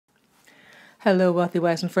Hello, Wealthy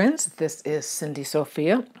Wives and Friends. This is Cindy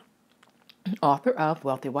Sophia, author of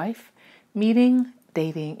Wealthy Wife, Meeting,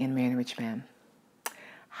 Dating, and Marrying a Rich Man.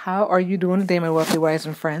 How are you doing today, my Wealthy Wives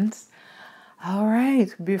and Friends? All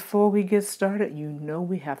right, before we get started,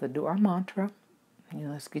 we have to do our mantra.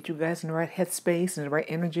 Let's get you guys in the right headspace and the right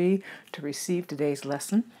energy to receive today's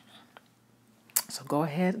lesson. So go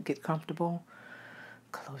ahead, get comfortable,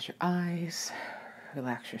 close your eyes,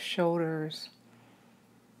 relax your shoulders.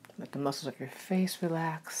 Let the muscles of your face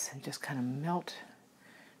relax and just kind of melt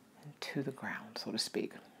into the ground, so to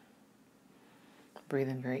speak. Breathe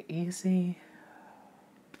in very easy.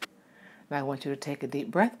 Now I want you to take a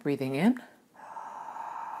deep breath, breathing in.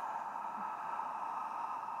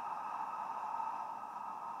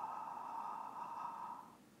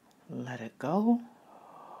 Let it go.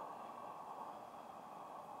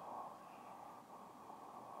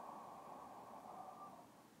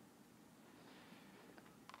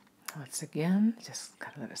 Once again, just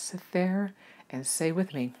kind of let it sit there and say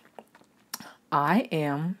with me, I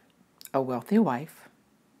am a wealthy wife.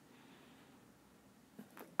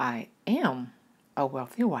 I am a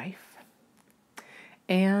wealthy wife.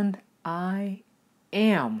 And I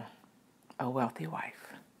am a wealthy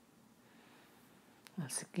wife.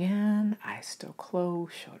 Once again, eyes still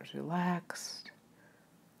closed, shoulders relaxed.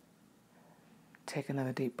 Take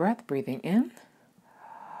another deep breath, breathing in.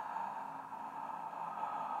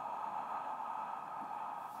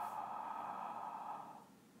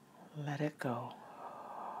 Let it go.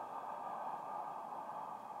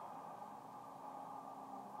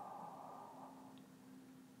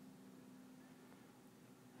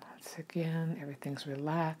 Once again, everything's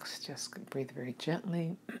relaxed. Just breathe very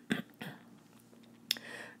gently. Like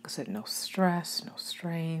I said, no stress, no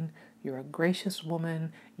strain. You're a gracious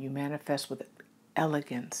woman. You manifest with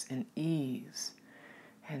elegance and ease.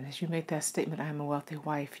 And as you make that statement, I am a wealthy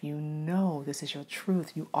wife, you know this is your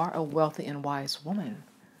truth. You are a wealthy and wise woman.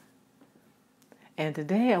 And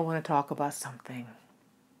today I want to talk about something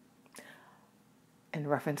in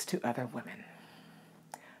reference to other women.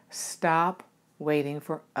 Stop waiting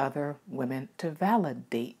for other women to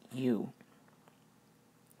validate you.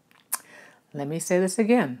 Let me say this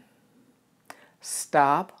again.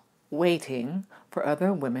 Stop waiting for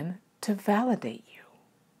other women to validate you.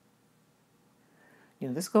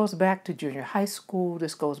 This goes back to junior high school.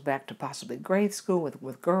 This goes back to possibly grade school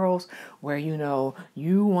with girls where,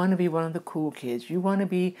 you want to be one of the cool kids. You want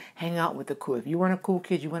to hang out with the cool. If you weren't a cool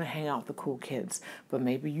kid, you want to hang out with the cool kids. But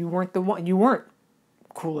maybe you weren't the one. You weren't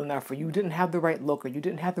cool enough, or you didn't have the right look, or you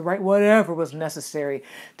didn't have the right whatever was necessary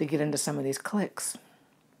to get into some of these cliques.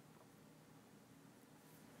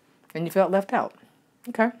 And you felt left out.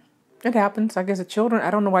 Okay. It happens. I guess the children, I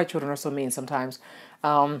don't know why children are so mean sometimes.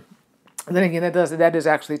 Then again, that is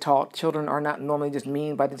actually taught. Children are not normally just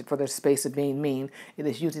mean for the space of being mean. It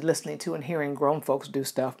is usually listening to and hearing grown folks do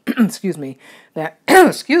stuff. That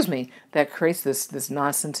creates this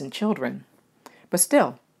nonsense in children. But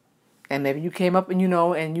still, and maybe you came up and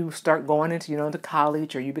and you start going into into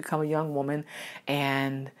college, or you become a young woman,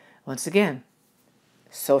 and once again,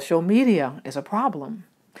 social media is a problem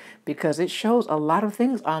because it shows a lot of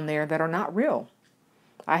things on there that are not real.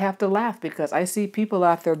 I have to laugh because I see people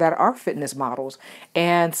out there that are fitness models,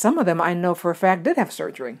 and some of them I know for a fact did have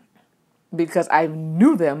surgery because I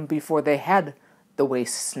knew them before they had the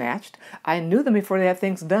waist snatched. I knew them before they had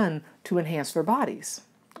things done to enhance their bodies.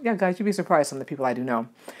 Yeah, guys, you'd be surprised some of the people I do know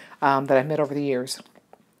that I've met over the years.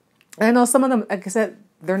 And I know some of them, like I said,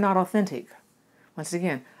 they're not authentic. Once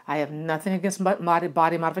again, I have nothing against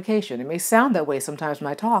body modification. It may sound that way sometimes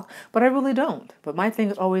when I talk, but I really don't. But my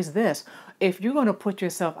thing is always this. If you're going to put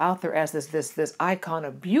yourself out there as this icon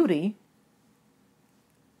of beauty,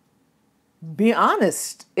 be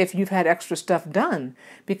honest if you've had extra stuff done.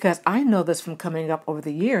 Because I know this from coming up over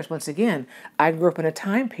the years. Once again, I grew up in a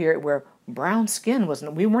time period where brown skin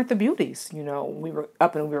we weren't the beauties. We were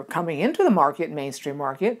up and we were coming into the mainstream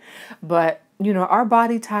market, but our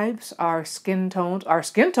body types, our skin tones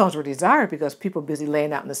were desired because people busy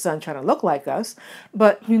laying out in the sun trying to look like us.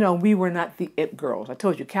 But, we were not the it girls. I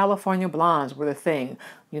told you, California blondes were the thing,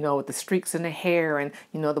 with the streaks in the hair and,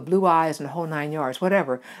 the blue eyes and the whole 9 yards,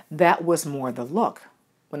 whatever. That was more the look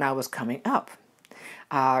when I was coming up.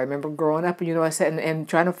 I remember growing up, I said, and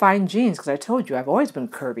trying to find jeans because I told you, I've always been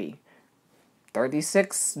curvy.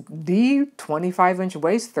 36D, 25-inch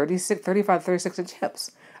waist, 35, 36-inch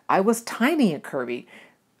hips. I was tiny and curvy.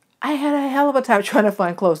 I had a hell of a time trying to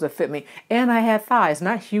find clothes that fit me. And I had thighs,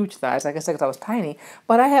 not huge thighs, like I said, because I was tiny,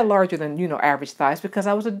 but I had larger than, average thighs because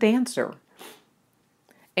I was a dancer.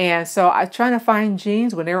 And so I trying to find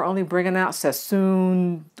jeans when they were only bringing out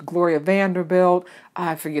Sassoon, Gloria Vanderbilt.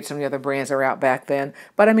 I forget some of the other brands that were out back then.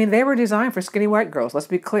 But I mean, they were designed for skinny white girls. Let's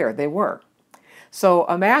be clear, they were. So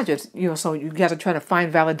imagine, so you guys are trying to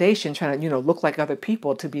find validation, trying to, look like other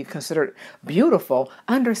people to be considered beautiful.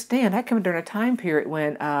 Understand, I came during a time period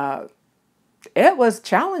when it was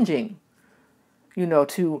challenging,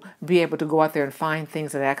 to be able to go out there and find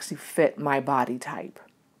things that actually fit my body type.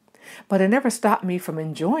 But it never stopped me from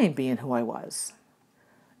enjoying being who I was.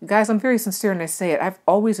 Guys, I'm very sincere when I say it. I've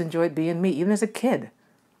always enjoyed being me, even as a kid.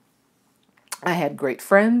 I had great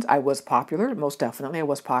friends. I was popular. Most definitely I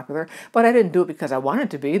was popular. But I didn't do it because I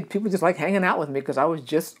wanted to be. People just like hanging out with me because I was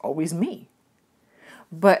just always me.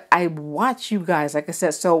 But I watch you guys, like I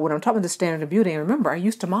said, so when I'm talking about the standard of beauty, and remember, I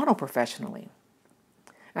used to model professionally.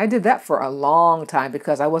 I did that for a long time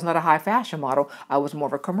because I was not a high fashion model. I was more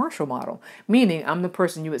of a commercial model, meaning I'm the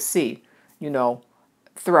person you would see,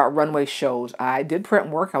 throughout runway shows. I did print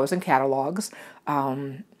work. I was in catalogs.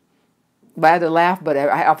 But I had to laugh, but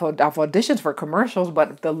I've auditioned for commercials,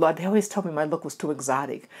 but they always told me my look was too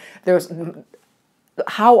exotic.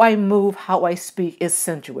 How I move, how I speak is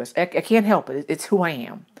sensuous. I can't help it. It's who I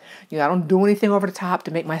am. I don't do anything over the top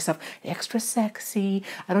to make myself extra sexy.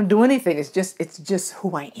 I don't do anything. It's just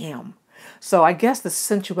who I am. So I guess the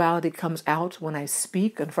sensuality comes out when I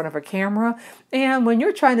speak in front of a camera. And when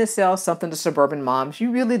you're trying to sell something to suburban moms,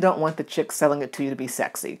 you really don't want the chick selling it to you to be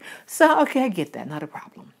sexy. So, okay, I get that. Not a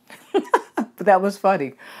problem. But that was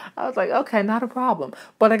funny. I was like, okay, not a problem.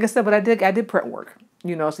 But like I said, I did print work,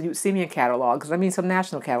 so you'd see me in catalogs. Some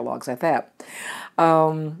national catalogs at that.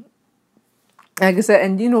 Like I said,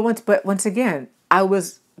 and once again, I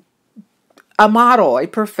was a model, a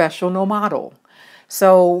professional model.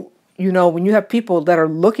 So, when you have people that are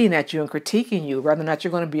looking at you and critiquing you, whether or not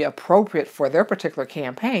you're going to be appropriate for their particular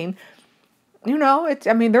campaign, they're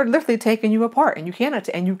literally taking you apart, and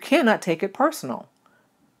you cannot take it personal.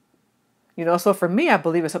 So for me, I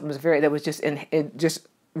believe it's something that was just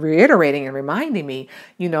reiterating and reminding me,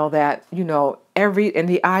 that, in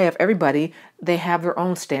the eye of everybody, they have their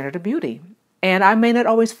own standard of beauty. And I may not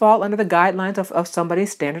always fall under the guidelines of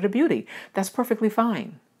somebody's standard of beauty. That's perfectly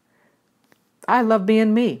fine. I love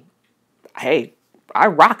being me. Hey, I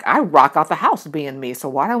rock out the house being me. So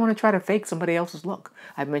why do I want to try to fake somebody else's look?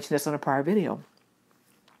 I mentioned this on a prior video.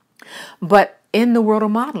 But in the world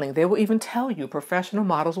of modeling, they will even tell you, professional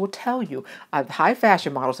models will tell you, high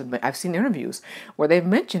fashion models, I've seen interviews where they've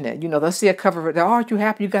mentioned it. They'll see a cover, aren't you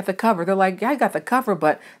happy you got the cover? They're like, yeah, I got the cover,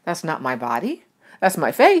 but that's not my body. That's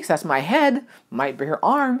my face. That's my head. Might be her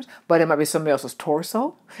arms, but it might be somebody else's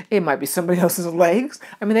torso. It might be somebody else's legs.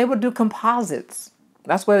 They would do composites.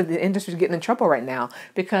 That's why the industry is getting in trouble right now,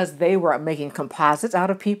 because they were making composites out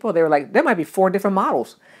of people. They were like, there might be 4 different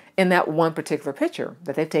models in that one particular picture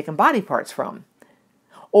that they've taken body parts from.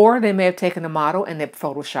 Or they may have taken a model and they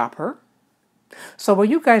Photoshop her. So while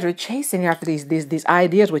you guys are chasing after these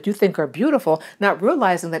ideas, what you think are beautiful, not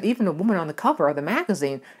realizing that even the woman on the cover of the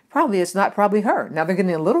magazine, it's not her. Now they're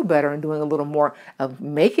getting a little better and doing a little more of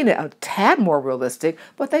making it a tad more realistic,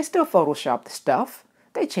 but they still Photoshop the stuff.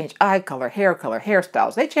 They change eye color,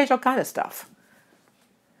 hairstyles. They change all kinds of stuff.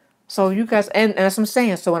 So you guys, and as I'm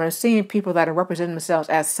saying, so when I'm seeing people that are representing themselves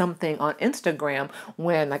as something on Instagram,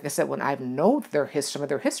 when, like I said, when I know their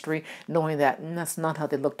history, knowing that that's not how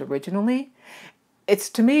they looked originally, it's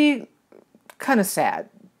to me kind of sad,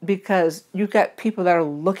 because you got people that are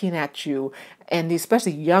looking at you, and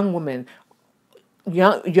especially young women,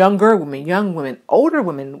 younger women, young women, older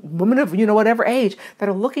women, women of, whatever age, that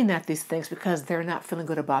are looking at these things because they're not feeling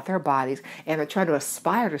good about their bodies, and they're trying to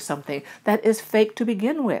aspire to something that is fake to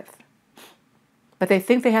begin with. But they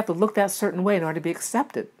think they have to look that certain way in order to be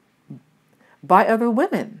accepted by other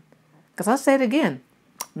women. Because I'll say it again,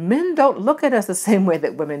 men don't look at us the same way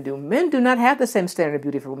that women do. Men do not have the same standard of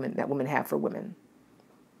beauty for women that women have for women.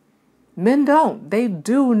 Men don't. They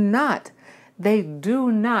do not. They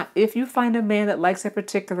do not. If you find a man that likes a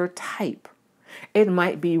particular type, it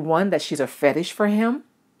might be one that she's a fetish for him,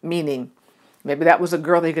 meaning maybe that was a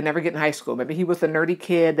girl that he could never get in high school. Maybe he was the nerdy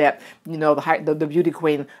kid that, the beauty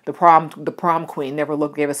queen, the prom queen never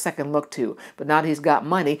gave a second look to. But now that he's got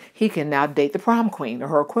money, he can now date the prom queen or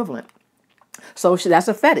her equivalent. So that's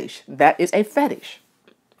a fetish. That is a fetish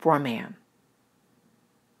for a man.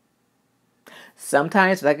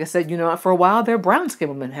 Sometimes, like I said, for a while there, brown-skinned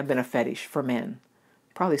women have been a fetish for men.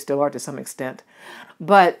 Probably still are to some extent.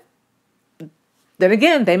 But then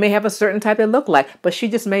again, they may have a certain type they look like, but she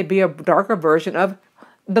just may be a darker version of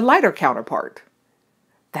the lighter counterpart.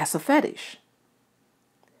 That's a fetish.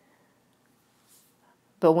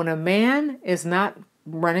 But when a man is not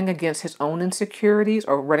running against his own insecurities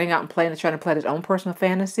or running out and trying to play his own personal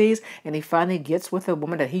fantasies, and he finally gets with a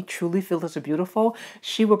woman that he truly feels is beautiful,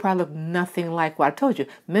 she will probably look nothing like what I told you.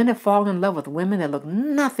 Men have fallen in love with women that look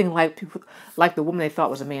nothing like like the woman they thought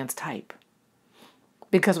was a man's type.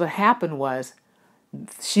 Because what happened was,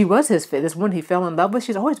 she was this woman he fell in love with.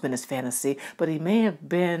 She's always been his fantasy, but he may have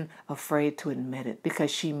been afraid to admit it because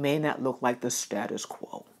she may not look like the status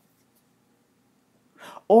quo.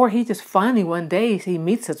 Or he just finally one day he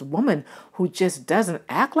meets this woman who just doesn't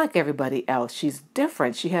act like everybody else. She's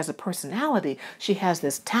different. She has a personality. She has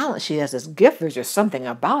this talent. She has this gift. There's just something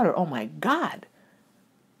about her. Oh my God.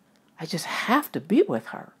 I just have to be with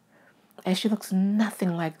her. And she looks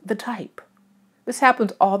nothing like the type. This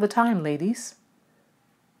happens all the time, ladies.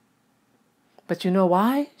 But you know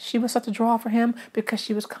why she was such a draw for him? Because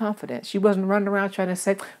she was confident. She wasn't running around trying to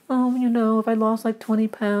say, oh, if I lost like 20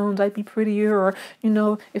 pounds, I'd be prettier. Or,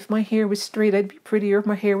 if my hair was straight, I'd be prettier. If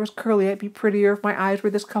my hair was curly, I'd be prettier. If my eyes were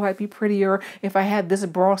this color, I'd be prettier. If I had this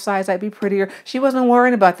bra size, I'd be prettier. She wasn't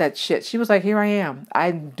worrying about that shit. She was like, here I am.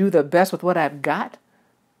 I do the best with what I've got.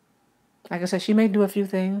 Like I said, she may do a few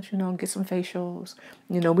things, get some facials.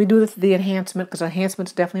 We do the enhancement because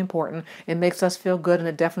enhancement's definitely important. It makes us feel good and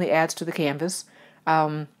it definitely adds to the canvas.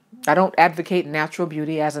 I don't advocate natural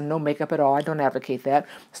beauty as in no makeup at all. I don't advocate that.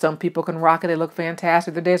 Some people can rock it. They look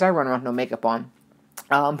fantastic. The days I run around with no makeup on.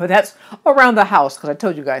 But that's around the house because I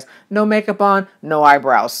told you guys, no makeup on, no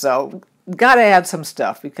eyebrows. So gotta add some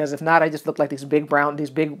stuff because if not, I just look like these big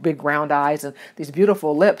round eyes and these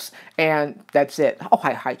beautiful lips, and that's it. Oh,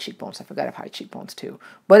 high cheekbones. I forgot I have high cheekbones too.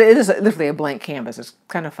 But it is literally a blank canvas. It's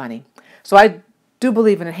kind of funny. So I do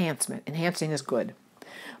believe in enhancement. Enhancing is good.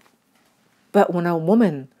 But when a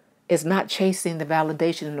woman is not chasing the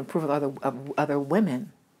validation and approval of other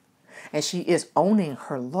women, and she is owning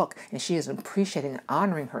her look, and she is appreciating and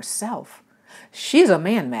honoring herself, she's a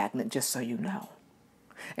man magnet, just so you know.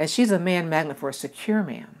 And she's a man magnet for a secure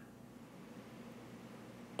man.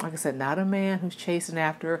 Like I said, not a man who's chasing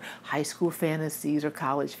after high school fantasies or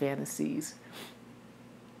college fantasies.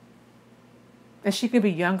 And she could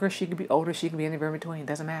be younger, she could be older, she could be anywhere in between. It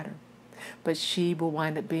doesn't matter. But she will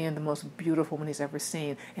wind up being the most beautiful woman he's ever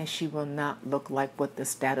seen. And she will not look like what the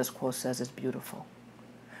status quo says is beautiful.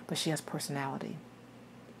 But she has personality.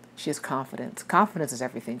 She has confidence. Confidence is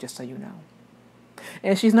everything, just so you know.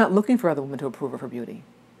 And she's not looking for other women to approve of her beauty.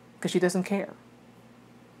 Because she doesn't care.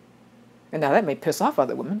 And now that may piss off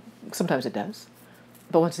other women. Sometimes it does.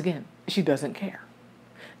 But once again, she doesn't care.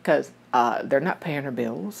 Because they're not paying her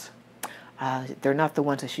bills. They're not the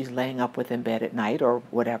ones that she's laying up with in bed at night or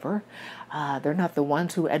whatever. They're not the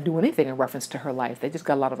ones who do anything in reference to her life. They just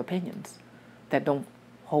got a lot of opinions that don't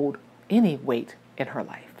hold any weight in her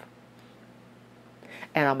life.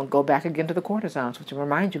 And I'm going to go back again to the courtesans, which will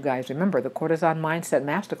remind you guys, remember, the Courtesan Mindset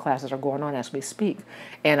Masterclasses are going on as we speak.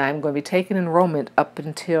 And I'm going to be taking enrollment up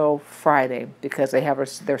until Friday because they have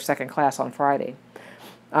their second class on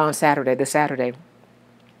this Saturday.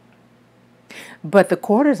 But the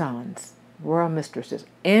courtesans, royal mistresses,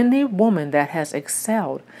 any woman that has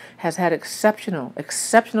excelled, has had exceptional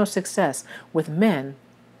success with men,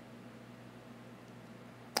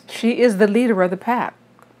 she is the leader of the pack.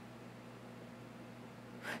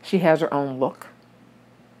 She has her own look.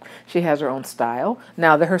 She has her own style.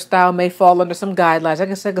 Now, her style may fall under some guidelines.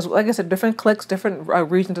 Like I said, different cliques, different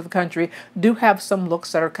regions of the country do have some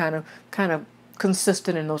looks that are kind of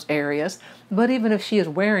consistent in those areas. But even if she is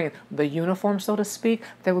wearing the uniform, so to speak,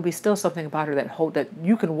 there will be still something about her that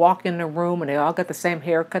you can walk in the room and they all got the same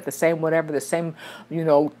haircut, the same whatever, the same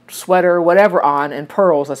sweater, whatever on, and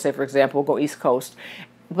pearls. Let's say, for example, we'll go East Coast.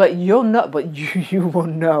 But you will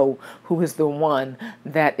know who is the one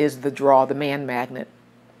that is the draw, the man magnet.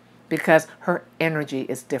 Because her energy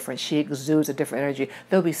is different. She exudes a different energy.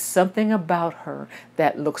 There'll be something about her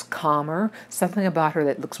that looks calmer, something about her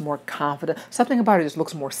that looks more confident, something about her that just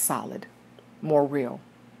looks more solid, more real.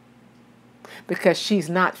 Because she's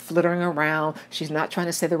not flittering around. She's not trying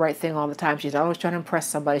to say the right thing all the time. She's always trying to impress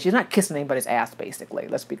somebody. She's not kissing anybody's ass, basically.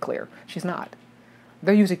 Let's be clear. She's not.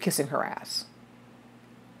 They're usually kissing her ass.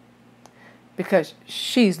 Because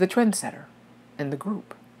she's the trendsetter in the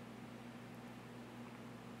group.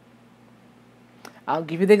 I'll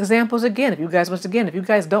give you the examples again. If you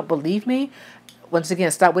guys don't believe me, once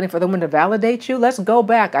again, stop waiting for the woman to validate you. Let's go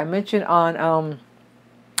back. I mentioned on,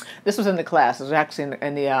 this was in the class. It was actually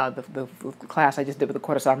in the class I just did with the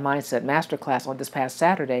Courtesan Mindset Master class on this past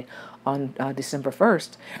Saturday on December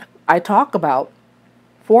 1st. I talk about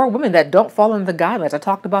 4 women that don't fall into the guidelines. I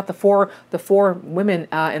talked about the four women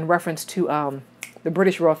in reference to the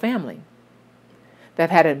British royal family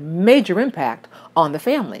that had a major impact on the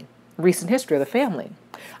family. recent history of the family.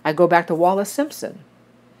 I go back to Wallace Simpson.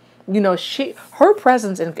 You know, her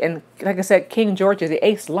presence in, like I said, King George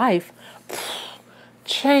VIII's life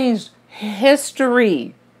changed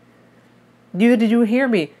history. Did you hear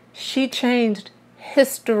me? She changed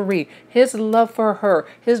history. His love for her,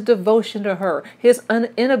 his devotion to her, his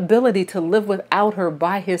inability to live without her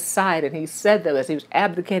by his side. And he said that as he was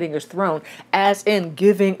abdicating his throne, as in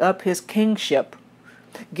giving up his kingship,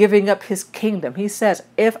 giving up his kingdom. He says,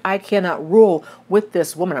 if I cannot rule with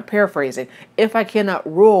this woman, I'm paraphrasing, if I cannot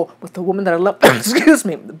rule with the woman that I love, excuse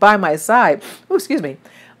me, by my side,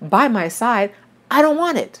 by my side, I don't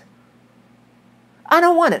want it. I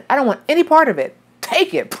don't want it. I don't want any part of it.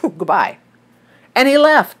 Take it. Goodbye. And he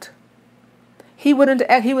left. He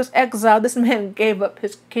was exiled. This man gave up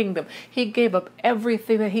his kingdom. He gave up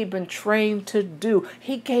everything that he'd been trained to do.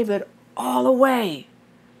 He gave it all away.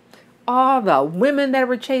 All the women that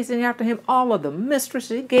were chasing after him, all of the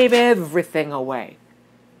mistresses, he gave everything away.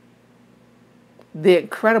 The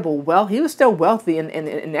incredible wealth. He was still wealthy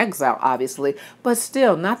in exile, obviously, but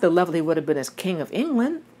still not the level he would have been as King of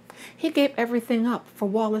England. He gave everything up for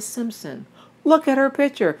Wallace Simpson. Look at her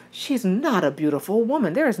picture. She's not a beautiful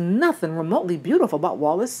woman. There is nothing remotely beautiful about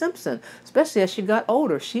Wallace Simpson, especially as she got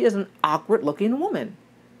older. She is an awkward-looking woman.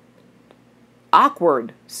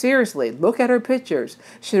 Awkward. Seriously, look at her pictures.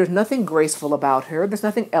 There's nothing graceful about her. There's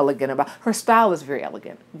nothing elegant about her. Her style is very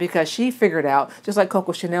elegant because she figured out, just like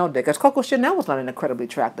Coco Chanel did, because Coco Chanel was not an incredibly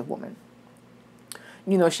attractive woman.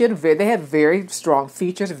 You know, they had very strong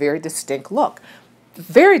features, a very distinct look.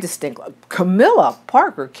 Very distinct. Camilla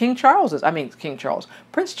Parker, Prince Charles.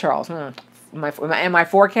 Am I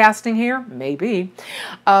forecasting here? Maybe.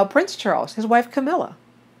 Prince Charles, his wife Camilla.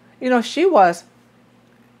 You know, she was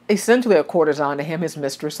essentially a courtesan to him, his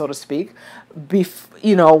mistress, so to speak.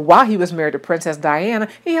 While he was married to Princess Diana,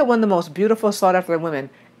 he had one of the most beautiful, sought-after women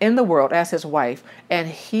in the world as his wife, and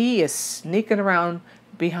he is sneaking around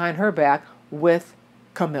behind her back with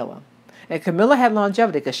Camilla. And Camilla had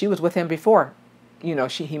longevity because she was with him before. He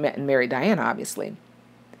met and married Diana, obviously.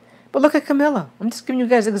 But look at Camilla. I'm just giving you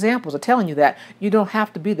guys examples of telling you that you don't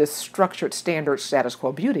have to be this structured, standard, status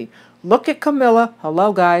quo beauty. Look at Camilla.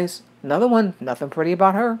 Hello, guys. Another one, nothing pretty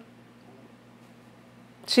about her.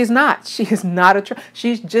 She's not. She is not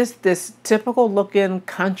she's just this typical looking,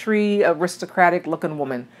 country, aristocratic looking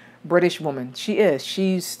woman, British woman. She is.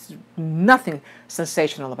 She's nothing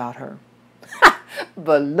sensational about her.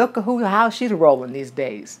 But look at how she's rolling these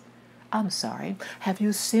days. I'm sorry. Have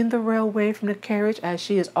you seen the railway from the carriage as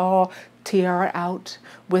she is all tiara out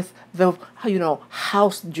with the,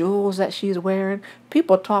 house jewels that she's wearing?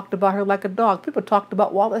 People talked about her like a dog. People talked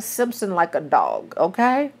about Wallace Simpson like a dog,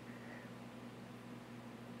 okay?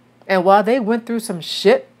 And while they went through some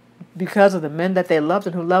shit because of the men that they loved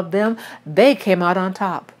and who loved them, they came out on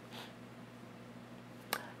top.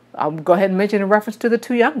 I'll go ahead and mention in reference to the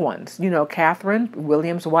two young ones, Catherine,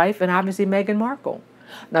 William's wife, and obviously Meghan Markle.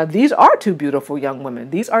 Now, these are two beautiful young women.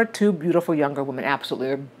 These are two beautiful younger women,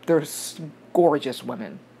 absolutely. They're gorgeous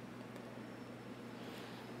women.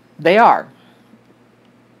 They are.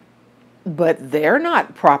 But they're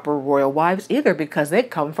not proper royal wives either because they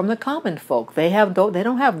come from the common folk. They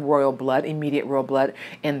don't have royal blood, immediate royal blood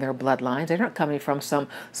in their bloodlines. They're not coming from some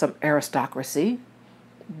aristocracy.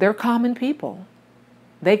 They're common people.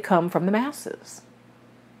 They come from the masses.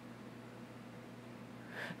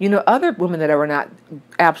 Other women that were not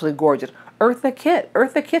absolutely gorgeous. Eartha Kitt.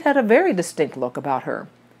 Eartha Kitt had a very distinct look about her.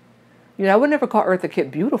 I would never call Eartha Kitt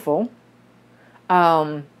beautiful.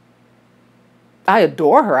 I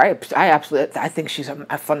adore her. I think she's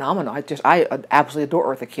a phenomenal. I absolutely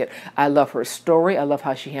adore Eartha Kitt. I love her story. I love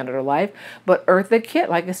how she handled her life. But Eartha Kitt,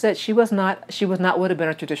 like I said, she was not would have been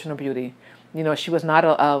a traditional beauty. She was not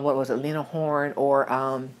Lena Horne or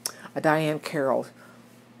a Diane Carroll.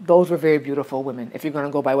 Those were very beautiful women, if you're going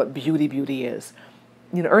to go by what beauty is.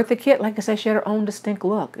 Eartha Kitt, like I said, she had her own distinct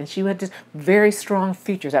look. And she had just very strong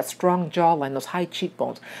features, that strong jawline, those high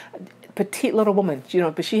cheekbones. Petite little woman,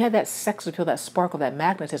 but she had that sex appeal, that sparkle, that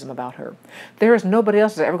magnetism about her. There is nobody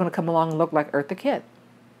else that's ever going to come along and look like Eartha Kitt.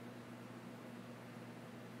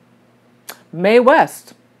 Mae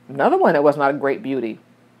West, another one that was not a great beauty.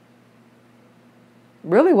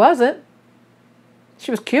 Really wasn't. She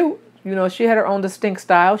was cute. She had her own distinct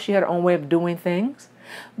style. She had her own way of doing things.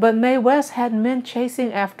 But Mae West had men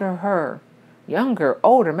chasing after her. Younger,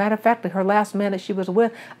 older. Matter of fact, her last man that she was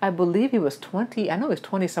with, I believe he was 20. I know he was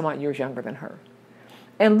 20-some-odd years younger than her.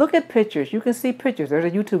 And look at pictures. You can see pictures. There's a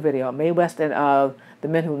YouTube video. Mae West and The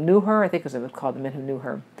Men Who Knew Her. I think it was called The Men Who Knew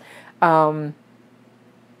Her. And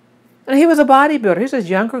And he was a bodybuilder. He was this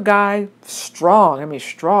younger guy, strong. I mean,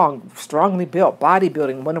 strong, strongly built,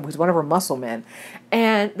 bodybuilding. He's one of her muscle men.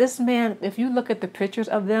 And this man, if you look at the pictures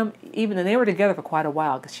of them, and they were together for quite a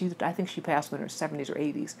while, because I think she passed in her 70s or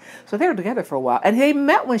 80s. So they were together for a while. And they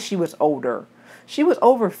met when she was older. She was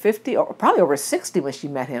over 50, or probably over 60 when she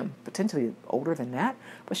met him, potentially older than that.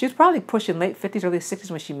 But she was probably pushing late 50s, early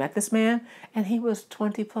 60s when she met this man. And he was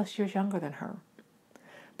 20 plus years younger than her.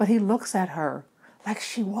 But he looks at her like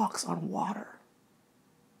she walks on water.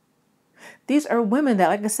 These are women that,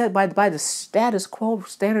 like I said, by the status quo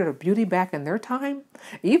standard of beauty back in their time,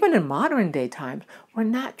 even in modern day times, were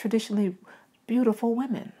not traditionally beautiful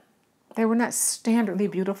women. They were not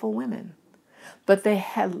standardly beautiful women. But they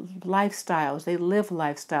had lifestyles, they live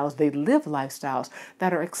lifestyles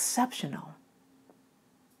that are exceptional.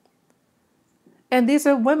 And these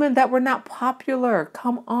are women that were not popular.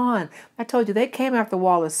 Come on. I told you, they came after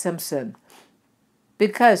Wallace Simpson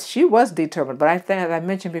because she was determined. But I think, as I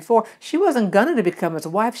mentioned before, she wasn't gunning to become his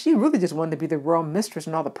wife. She really just wanted to be the royal mistress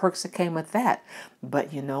and all the perks that came with that.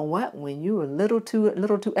 But you know what? When you're a little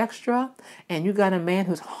too extra and you got a man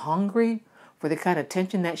who's hungry for the kind of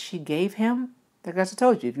attention that she gave him, like I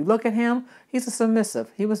told you, if you look at him, he's a submissive.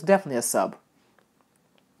 He was definitely a sub.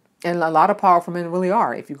 And a lot of powerful men really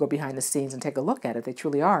are. If you go behind the scenes and take a look at it, they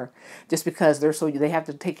truly are. Just because they have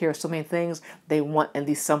to take care of so many things, they want at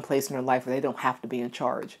least some place in their life where they don't have to be in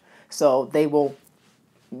charge. So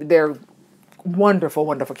they're wonderful,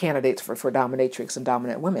 wonderful candidates for dominatrix and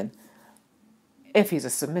dominant women. If he's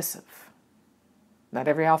a submissive. Not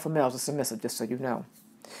every alpha male is a submissive, just so you know.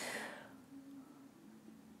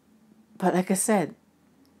 But like I said,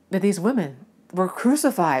 that these women were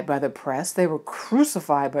crucified by the press. They were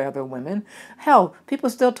crucified by other women. Hell, people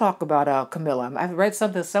still talk about Camilla. I've read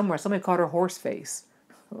something somewhere. Somebody called her horse face.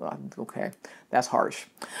 Okay, that's harsh.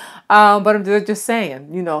 But they're just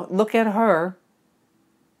saying, look at her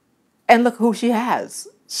and look who she has.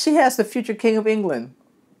 She has the future king of England.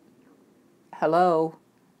 Hello.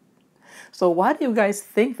 So why do you guys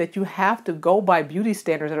think that you have to go by beauty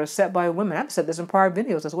standards that are set by women? I've said this in prior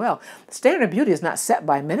videos as well. The standard of beauty is not set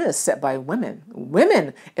by men, it is set by women.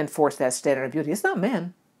 Women enforce that standard of beauty. It's not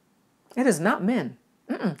men. It is not men.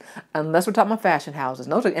 Unless we're talking about fashion houses.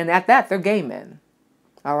 And at that, they're gay men.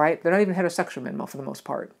 All right? They're not even heterosexual men for the most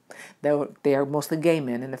part. They are mostly gay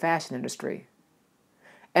men in the fashion industry.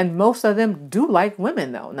 And most of them do like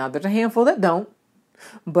women, though. Now, there's a handful that don't.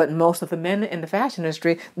 But most of the men in the fashion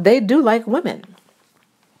industry, they do like women.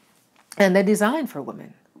 And they design for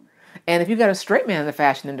women. And if you got a straight man in the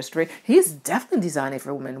fashion industry, he's definitely designing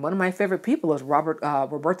for women. One of my favorite people is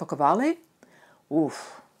Roberto Cavalli.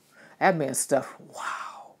 Oof, that man's stuff,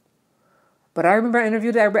 wow. But I remember an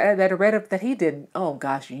interview that I read that he did, oh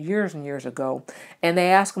gosh, years and years ago. And they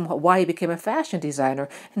asked him why he became a fashion designer.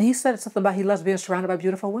 And he said something about he loves being surrounded by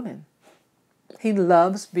beautiful women. He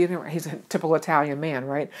loves beauty. He's a typical Italian man,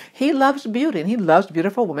 right? He loves beauty and he loves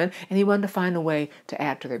beautiful women, and he wanted to find a way to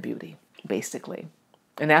add to their beauty, basically.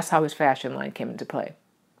 And that's how his fashion line came into play.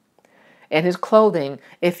 And his clothing,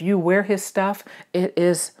 if you wear his stuff, it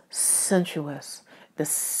is sensuous. The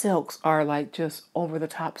silks are like just over the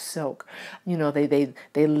top silk. They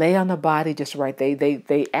lay on the body just right.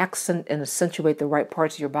 They accent and accentuate the right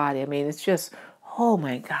parts of your body. I mean, it's just, oh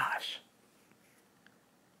my gosh.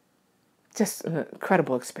 Just an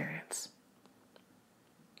incredible experience.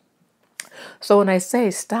 So when I say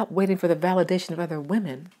stop waiting for the validation of other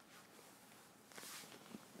women,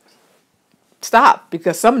 stop,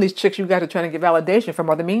 because some of these chicks you guys are trying to get validation from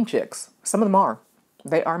are the mean chicks. Some of them are.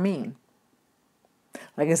 They are mean.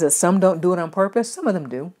 Like I said, some don't do it on purpose. Some of them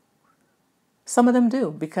do. Some of them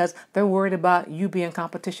do because they're worried about you being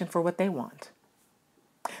competition for what they want.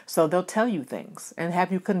 So they'll tell you things and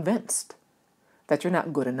have you convinced that you're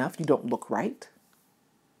not good enough, you don't look right.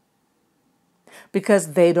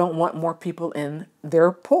 Because they don't want more people in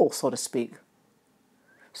their poll, so to speak.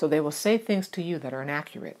 So they will say things to you that are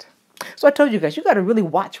inaccurate. So I told you guys, you got to really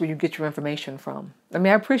watch where you get your information from. I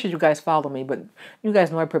mean, I appreciate you guys follow me, but you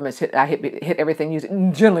guys know I pretty much hit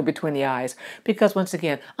everything generally between the eyes. Because once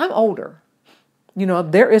again, I'm older.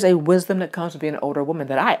 There is a wisdom that comes with being an older woman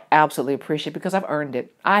that I absolutely appreciate because I've earned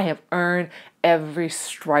it. I have earned every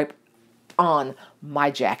stripe on my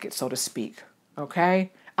jacket, so to speak.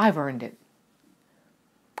 Okay? I've earned it.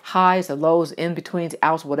 Highs, the lows, in betweens,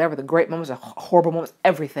 outs, whatever, the great moments, the horrible moments,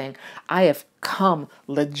 everything. I have come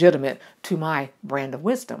legitimate to my brand of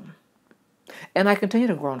wisdom. And I continue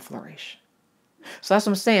to grow and flourish. So that's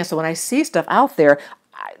what I'm saying. So when I see stuff out there,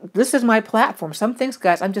 this is my platform. Some things,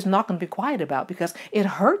 guys, I'm just not going to be quiet about because it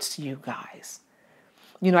hurts you guys.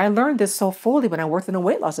 I learned this so fully when I worked in the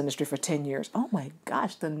weight loss industry for 10 years. Oh my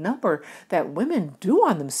gosh, the number that women do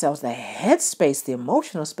on themselves, the headspace, the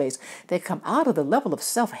emotional space, they come out of the level of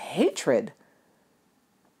self-hatred.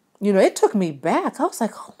 It took me back. I was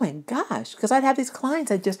like, oh my gosh, because I'd have these clients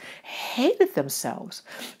that just hated themselves.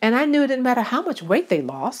 And I knew it didn't matter how much weight they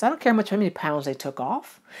lost. I don't care how many pounds they took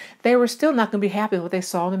off. They were still not going to be happy with what they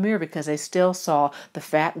saw in the mirror because they still saw the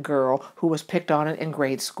fat girl who was picked on in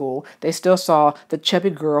grade school. They still saw the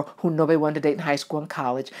chubby girl who nobody wanted to date in high school and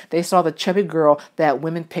college. They saw the chubby girl that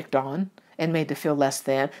women picked on and made to feel less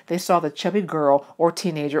than. They saw the chubby girl or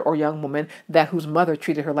teenager or young woman whose mother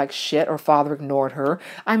treated her like shit or father ignored her.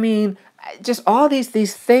 I mean, just all these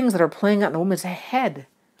things that are playing out in a woman's head.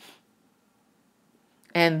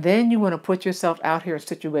 And then you want to put yourself out here in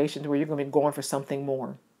situations where you're going to be going for something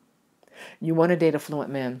more. You want to date affluent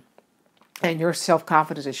men, and your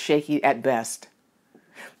self-confidence is shaky at best.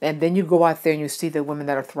 And then you go out there and you see the women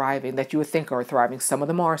that are thriving, that you would think are thriving. Some of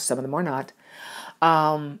them are not.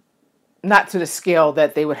 Not to the scale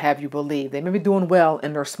that they would have you believe. They may be doing well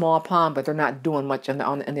in their small pond, but they're not doing much in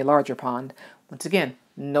the larger pond. Once again,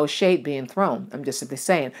 no shade being thrown. I'm just simply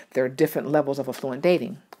saying there are different levels of affluent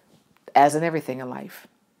dating, as in everything in life.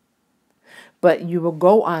 But you will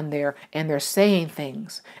go on there and they're saying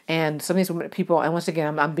things. And some of these people, and once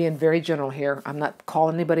again, I'm being very general here. I'm not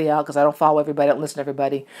calling anybody out because I don't follow everybody, I don't listen to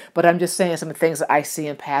everybody. But I'm just saying some of the things that I see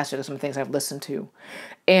in pastors, some of the things I've listened to.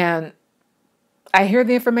 And I hear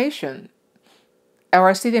the information, or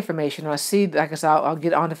I see the information, or I see, like I said, I'll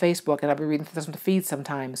get onto Facebook and I'll be reading through some feeds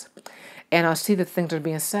sometimes, and I'll see the things that are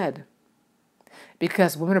being said.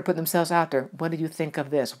 Because women are putting themselves out there. What do you think of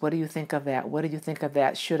this? What do you think of that? What do you think of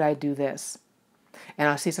that? Should I do this? And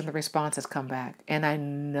I'll see some of the responses come back. And I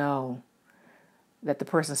know that the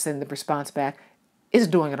person sending the response back is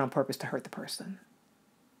doing it on purpose to hurt the person.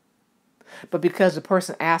 But because the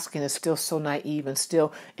person asking is still so naive and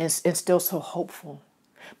still so hopeful,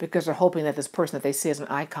 because they're hoping that this person that they see as an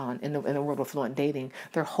icon in the world of affluent dating,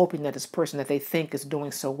 they're hoping that this person that they think is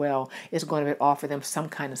doing so well is going to offer them some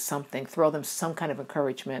kind of something, throw them some kind of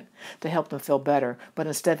encouragement to help them feel better. But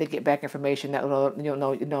instead, they get back information that no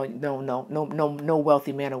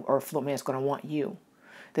wealthy man or affluent man is going to want you.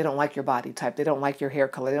 They don't like your body type. They don't like your hair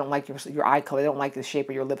color. They don't like your eye color. They don't like the shape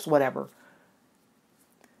of your lips. Whatever.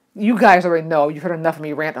 You guys already know, you've heard enough of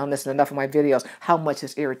me rant on this and enough of my videos, how much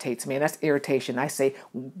this irritates me. And that's irritation. I say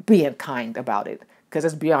being kind about it, because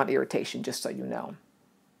it's beyond irritation, just so you know.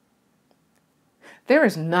 There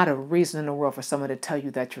is not a reason in the world for someone to tell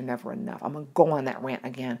you that you're never enough. I'm going to go on that rant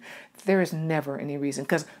again. There is never any reason,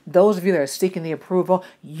 because those of you that are seeking the approval,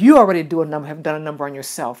 you already have done a number on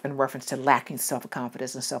yourself in reference to lacking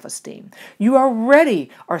self-confidence and self-esteem. You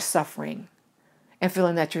already are suffering and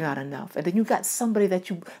feeling that you're not enough. And then you got somebody that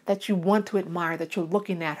you want to admire, that you're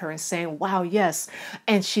looking at her and saying, wow, yes,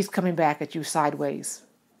 and she's coming back at you sideways.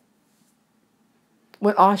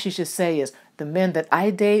 When all she should say is, the men that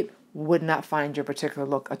I date would not find your particular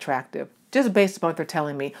look attractive. Just based upon what they're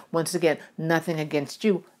telling me. Once again, nothing against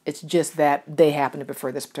you. It's just that they happen to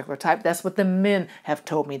prefer this particular type. That's what the men have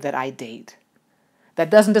told me that I date.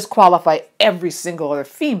 That doesn't disqualify every single other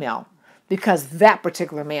female, because that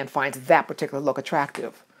particular man finds that particular look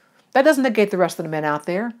attractive. That doesn't negate the rest of the men out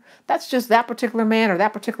there. That's just that particular man or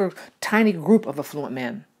that particular tiny group of affluent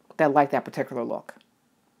men that like that particular look.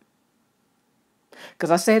 Because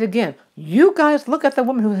I say it again, you guys look at the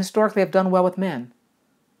women who historically have done well with men.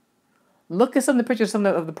 Look at some of the pictures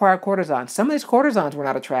of the prior courtesans. Some of these courtesans were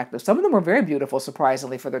not attractive. Some of them were very beautiful,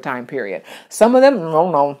 surprisingly, for their time period. Some of them,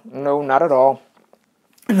 no, not at all.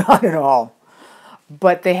 Not at all.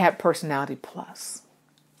 But they had personality plus.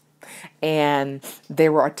 And they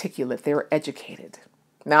were articulate. They were educated.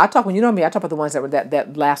 Now, when you know me, I talk about the ones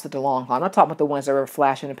that lasted the long haul. I'm not talking about the ones that were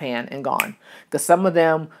flash in the pan and gone. Because some of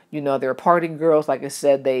them, they were party girls. Like I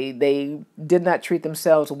said, they did not treat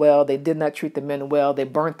themselves well. They did not treat the men well. They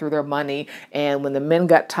burned through their money. And when the men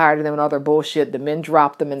got tired of them and all their bullshit, the men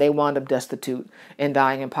dropped them and they wound up destitute and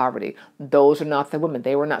dying in poverty. Those are not the women.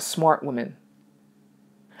 They were not smart women.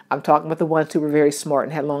 I'm talking about the ones who were very smart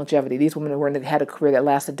and had longevity. These women had a career that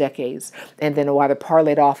lasted decades, and then either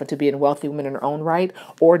parlayed off into being wealthy women in their own right,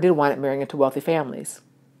 or did wind up marrying into wealthy families.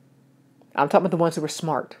 I'm talking about the ones who were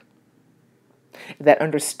smart, that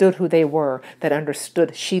understood who they were, that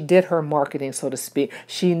understood she did her marketing, so to speak.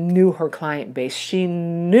 She knew her client base. She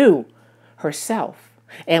knew herself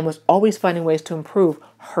and was always finding ways to improve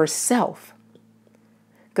herself.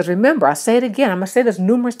 Because remember, I say it again, I'm going to say this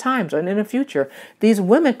numerous times and in the future, these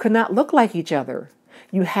women could not look like each other.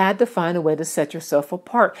 You had to find a way to set yourself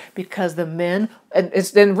apart because the men,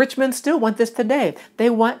 and rich men still want this today. They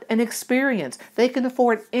want an experience. They can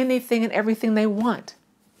afford anything and everything they want.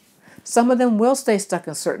 Some of them will stay stuck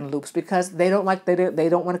in certain loops because they don't want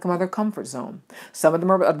to come out of their comfort zone. Some of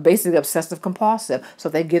them are basically obsessive compulsive. So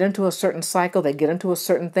if they get into a certain cycle, they get into a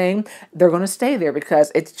certain thing, they're going to stay there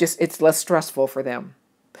because it's less stressful for them.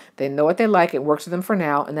 They know what they like, it works for them for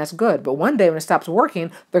now, and that's good. But one day when it stops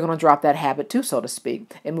working, they're going to drop that habit too, so to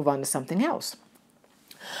speak, and move on to something else.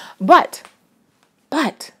 But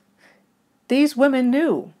these women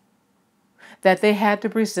knew that they had to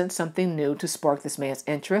present something new to spark this man's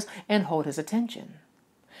interest and hold his attention.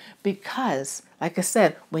 Because, like I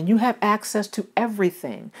said, when you have access to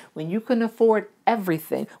everything, when you can afford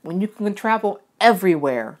everything, when you can travel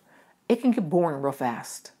everywhere, it can get boring real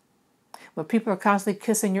fast. When people are constantly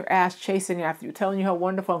kissing your ass, chasing after you, telling you how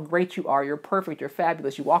wonderful and great you are, you're perfect, you're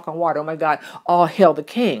fabulous, you walk on water, oh my God, all hail the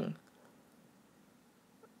king.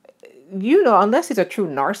 You know, unless he's a true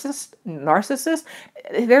narcissist,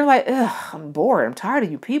 they're like, ugh, I'm bored, I'm tired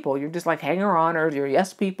of you people. You're just like hanger-oners, you're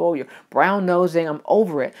yes people, you're brown-nosing, I'm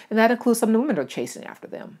over it. And that includes some of the women that are chasing after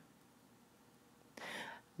them.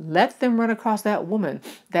 Let them run across that woman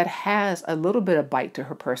that has a little bit of bite to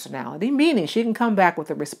her personality, meaning she can come back with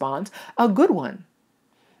a response, a good one,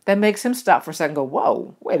 that makes him stop for a second and go,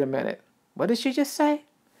 whoa, wait a minute. What did she just say?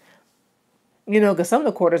 You know, because some of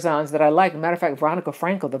the courtesans that I like, matter of fact, Veronica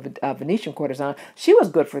Franco, the Venetian courtesan, she was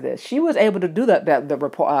good for this. She was able to do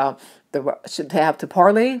to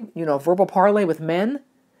parlay, you know, verbal parlay with men,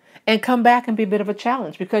 and come back and be a bit of a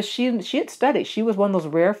challenge because she had studied. She was one of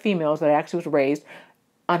those rare females that actually was raised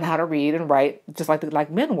on how to read and write, just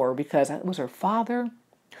like men were, because it was her father,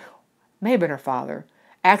 may have been her father,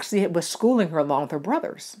 actually was schooling her along with her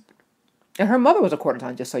brothers. And her mother was a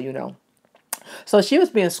courtesan, just so you know. So she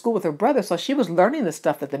was being schooled with her brother, so she was learning the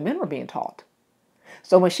stuff that the men were being taught.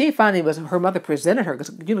 So when she finally her mother presented her,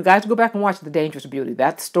 because, you know, guys, go back and watch The Dangerous Beauty.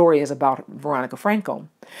 That story is about Veronica Franco.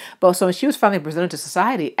 But so when she was finally presented to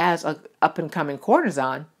society as an up-and-coming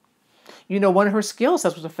courtesan, you know, one of her skill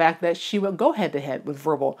sets was the fact that she would go head-to-head with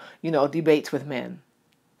verbal, you know, debates with men.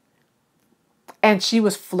 And she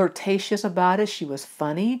was flirtatious about it. She was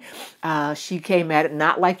funny. She came at it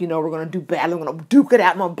not like, you know, we're going to do battle. I'm going to duke it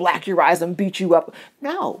out. I'm going to black your eyes and beat you up.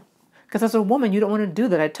 No. Because as a woman, you don't want to do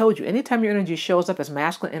that. I told you, anytime your energy shows up as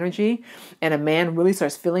masculine energy and a man really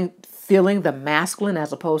starts feeling the masculine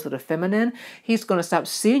as opposed to the feminine, he's going to stop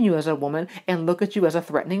seeing you as a woman and look at you as a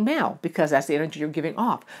threatening male because that's the energy you're giving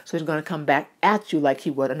off. So he's going to come back at you like he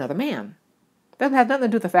would another man. That has nothing to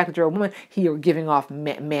do with the fact that you're a woman. You're giving off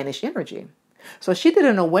mannish energy. So she did it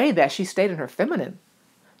in a way that she stayed in her feminine.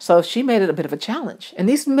 So she made it a bit of a challenge. And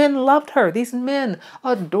these men loved her. These men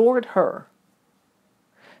adored her.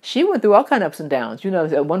 She went through all kind of ups and downs. You know,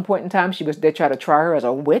 at one point in time, they tried to try her as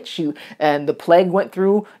a witch. And the plague went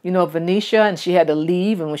through, you know, Venetia, and she had to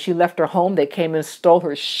leave. And when she left her home, they came and stole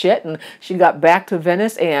her shit. And she got back to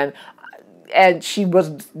Venice, and she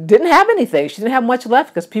didn't have anything. She didn't have much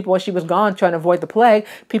left because people, while she was gone trying to avoid the plague,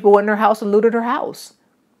 people went in her house and looted her house.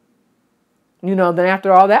 You know, then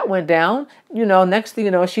after all that went down, you know, next thing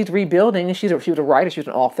you know, she's rebuilding. And she was a writer, she was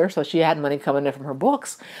an author, so she had money coming in from her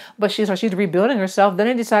books. But she's rebuilding herself. Then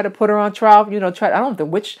they decided to put her on trial. You know, I don't know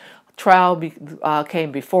which trial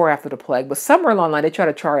came before or after the plague, but somewhere along the line they tried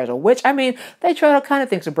to try her as a witch. I mean, they tried all kind of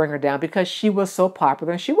things to bring her down because she was so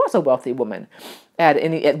popular and she was a wealthy woman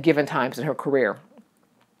at given times in her career.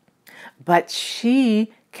 But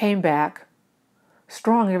she came back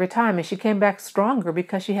strong every time, and she came back stronger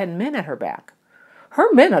because she had men at her back.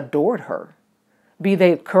 Her men adored her, be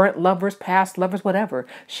they current lovers, past lovers, whatever.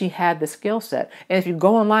 She had the skill set. And if you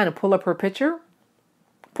go online and pull up her picture,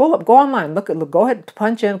 go online, go ahead,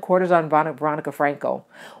 punch in courtesan Veronica Franco.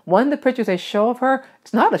 One of the pictures they show of her,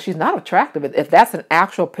 she's not attractive. If that's an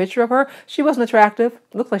actual picture of her, she wasn't attractive.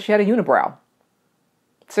 It looked like she had a unibrow.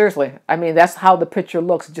 Seriously, I mean, that's how the picture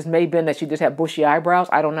looks. It just may have been that she just had bushy eyebrows.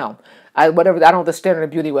 I don't know. I don't know what the standard of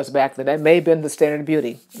beauty was back then. That may have been the standard of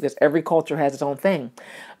beauty because every culture has its own thing.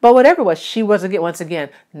 But whatever it was, she was, once again,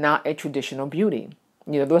 not a traditional beauty.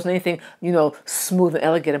 You know, there wasn't anything, you know, smooth and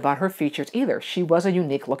elegant about her features either. She was a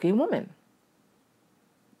unique looking woman.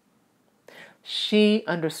 She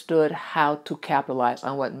understood how to capitalize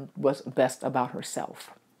on what was best about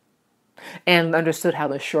herself and understood how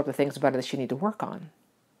to shore up the things about her that she needed to work on.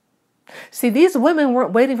 See, these women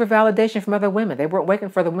weren't waiting for validation from other women. They weren't waiting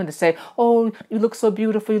for the women to say, oh, you look so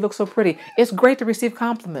beautiful, you look so pretty. It's great to receive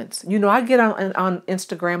compliments. You know, I get on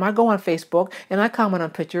Instagram, I go on Facebook, and I comment on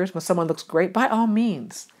pictures when someone looks great. By all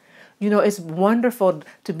means, You know, it's wonderful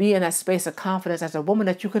to be in that space of confidence as a woman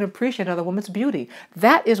that you can appreciate another woman's beauty.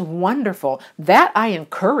 That is wonderful. That I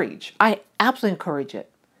encourage. I absolutely encourage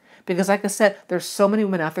it. Because like I said, there's so many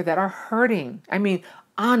women out there that are hurting. I mean,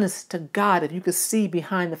 honest to God, if you could see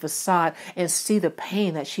behind the facade and see the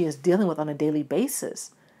pain that she is dealing with on a daily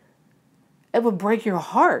basis, it would break your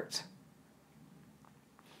heart.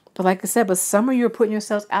 But like I said, but some of you are putting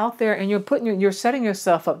yourselves out there and you're setting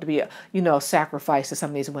yourself up to be a, sacrifice to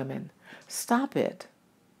some of these women. Stop it.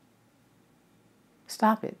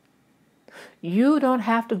 Stop it. You don't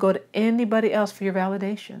have to go to anybody else for your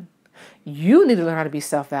validation. You need to learn how to be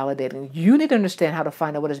self-validating. You need to understand how to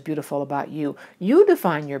find out what is beautiful about you. You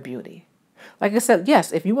define your beauty. Like I said,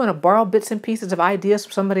 yes, if you want to borrow bits and pieces of ideas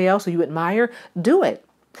from somebody else who you admire, do it.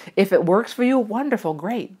 If it works for you, wonderful,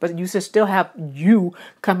 great. But you should still have you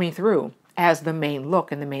coming through as the main look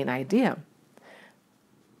and the main idea.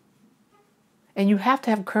 And you have to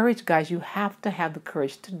have courage, guys. You have to have the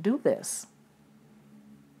courage to do this.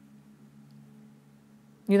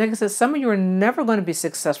 Like I said, some of you are never going to be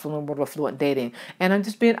successful in the world of affluent dating. And I'm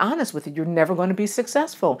just being honest with you. You're never going to be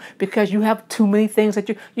successful because you have too many things that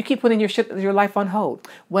you keep putting your life on hold.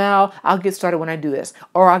 Well, I'll get started when I do this.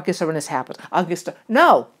 Or I'll get started when this happens. I'll get started.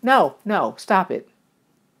 No. Stop it.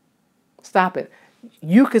 Stop it.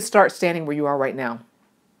 You could start standing where you are right now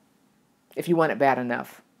if you want it bad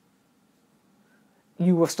enough.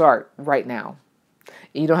 You will start right now.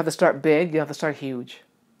 You don't have to start big. You don't have to start huge.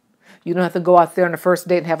 You don't have to go out there on the first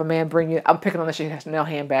date and have a man bring you, I'm picking on the Chanel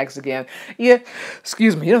handbags again. Yeah,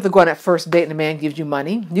 excuse me. You don't have to go on that first date and a man gives you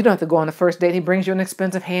money. You don't have to go on the first date and he brings you an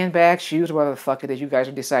expensive handbag, shoes, whatever the fuck it is you guys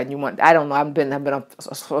are deciding you want. I don't know. I've been on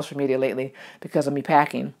social media lately because of me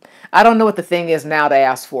packing. I don't know what the thing is now to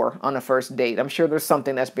ask for on a first date. I'm sure there's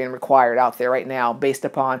something that's being required out there right now based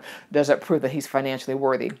upon, does it prove that he's financially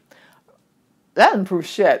worthy? That doesn't prove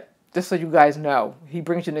shit. Just so you guys know. He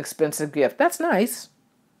brings you an expensive gift. That's nice.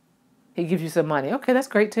 He gives you some money. Okay, that's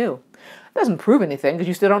great too. Doesn't prove anything because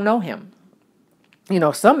you still don't know him.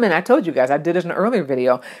 Some men, I told you guys, I did this in an earlier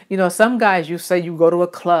video. Some guys, you say you go to a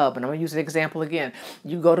club, and I'm going to use an example again.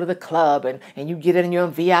 You go to the club, and you get in and you're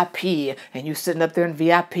in VIP, and you're sitting up there in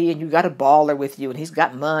VIP, and you got a baller with you, and he's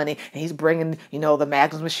got money, and he's bringing, the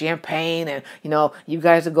magnums with champagne, and, you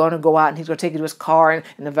guys are going to go out, and he's going to take you to his car, and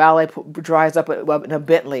the valet drives up in a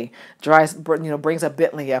Bentley, brings a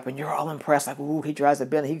Bentley up, and you're all impressed, like, ooh, he drives a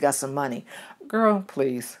Bentley, he got some money. Girl,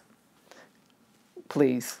 please.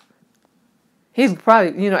 Please. He's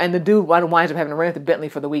probably, and the dude winds up having to rent the Bentley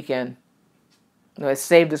for the weekend. It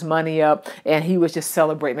saved his money up, and he was just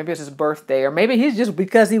celebrating. Maybe it's his birthday, or maybe he's just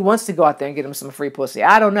because he wants to go out there and get him some free pussy.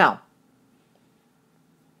 I don't know.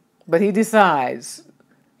 But he decides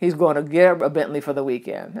he's going to get a Bentley for the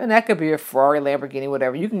weekend. And that could be a Ferrari, Lamborghini,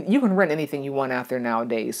 whatever. You can rent anything you want out there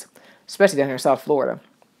nowadays, especially down here in South Florida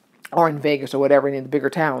or in Vegas or whatever, in the bigger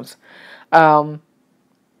towns.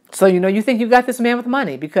 So, you think you got this man with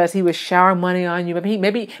money because he was showering money on you.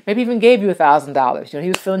 Maybe even gave you $1,000. He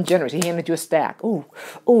was feeling generous. He handed you a stack. Ooh,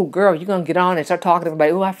 girl, you're going to get on and start talking to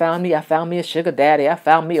everybody. Ooh, I found me a sugar daddy. I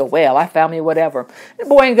found me a whale. I found me whatever. The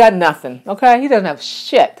boy ain't got nothing, okay? He doesn't have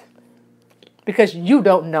shit because you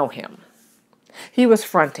don't know him. He was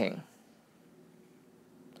fronting.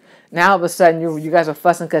 Now all of a sudden you guys are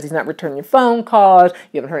fussing because he's not returning your phone calls.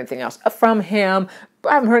 You haven't heard anything else from him.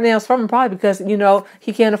 I haven't heard anything else from him probably because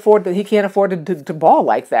he can't afford to ball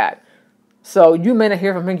like that. So you may not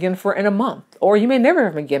hear from him again in a month, or you may never hear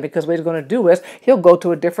from him again because what he's going to do is he'll go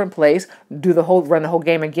to a different place, run the whole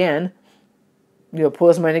game again. Pull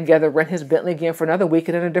his money together, rent his Bentley again for another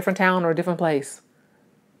weekend in a different town or a different place.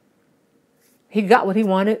 He got what he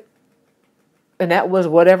wanted. And that was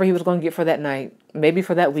whatever he was going to get for that night. Maybe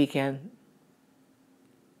for that weekend.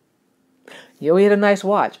 You had a nice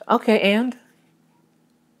watch. Okay, and?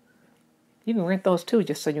 You can rent those too,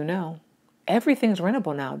 just so you know. Everything's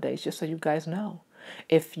rentable nowadays, just so you guys know.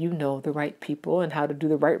 If you know the right people and how to do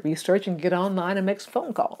the right research and get online and make some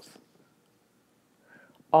phone calls.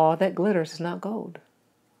 All that glitters is not gold.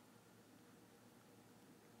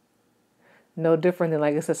 No different than,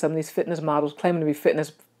 like I said, some of these fitness models claiming to be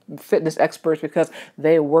fitness experts because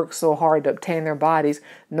they work so hard to obtain their bodies,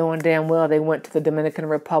 knowing damn well they went to the Dominican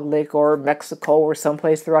Republic or Mexico or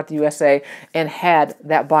someplace throughout the USA and had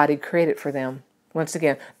that body created for them. Once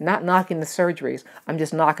again, not knocking the surgeries. I'm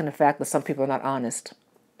just knocking the fact that some people are not honest.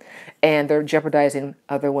 And they're jeopardizing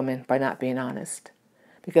other women by not being honest.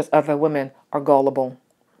 Because other women are gullible.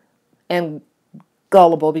 And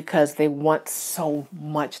gullible because they want so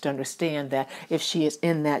much to understand that if she is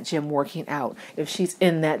in that gym working out, if she's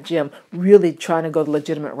in that gym really trying to go the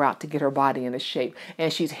legitimate route to get her body into shape,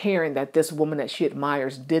 and she's hearing that this woman that she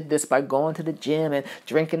admires did this by going to the gym and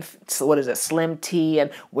drinking, what is it, slim tea and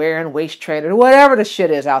wearing waist trainers, whatever the shit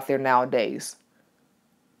is out there nowadays.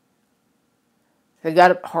 They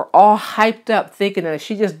got her all hyped up thinking that if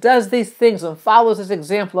she just does these things and follows this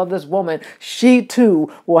example of this woman, she too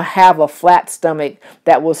will have a flat stomach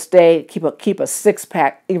that will keep a six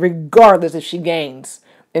pack regardless if she gains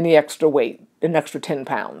any extra weight, an extra 10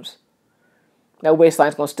 pounds. That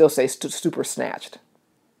waistline's going to still say super snatched.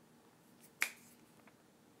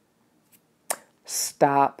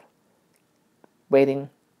 Stop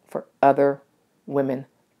waiting for other women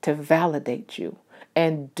to validate you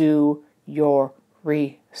and do your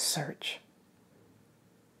research.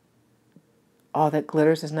 All that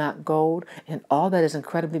glitters is not gold, and all that is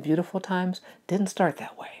incredibly beautiful at times didn't start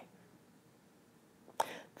that way.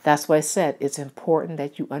 That's why I said it's important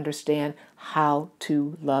that you understand how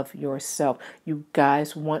to love yourself. You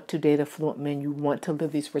guys want to date affluent men. You want to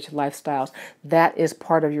live these rich lifestyles. That is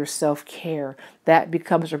part of your self-care. That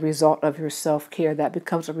becomes a result of your self-care. That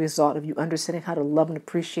becomes a result of you understanding how to love and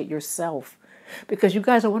appreciate yourself. Because you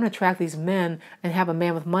guys don't want to attract these men and have a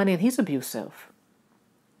man with money and he's abusive.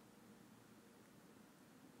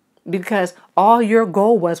 Because all your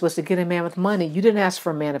goal was to get a man with money. You didn't ask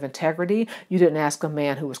for a man of integrity. You didn't ask a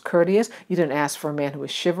man who was courteous. You didn't ask for a man who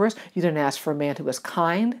was chivalrous. You didn't ask for a man who was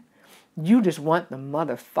kind. You just want the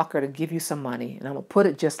motherfucker to give you some money. And I'm going to put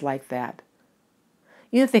it just like that.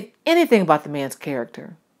 You didn't think anything about the man's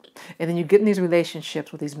character. And then you get in these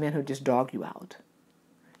relationships with these men who just dog you out.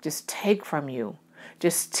 Just take from you,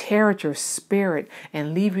 just tear at your spirit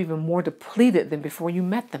and leave you even more depleted than before you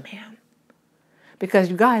met the man. Because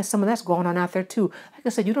you guys, some of that's going on out there too. Like I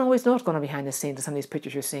said, you don't always know what's going on behind the scenes in some of these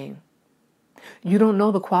pictures you're seeing. You don't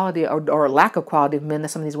know the quality or lack of quality of men that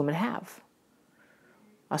some of these women have.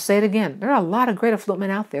 I'll say it again. There are a lot of great affluent men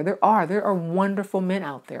out there. There are wonderful men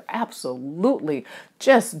out there. Absolutely.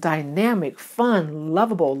 Just dynamic, fun,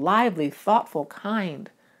 lovable, lively, thoughtful, kind,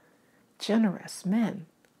 generous men.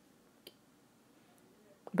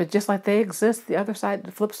 But just like they exist, the other side,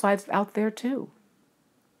 the flip side's out there too.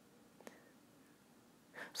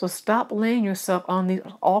 So stop laying yourself on these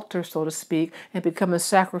altars, so to speak, and becoming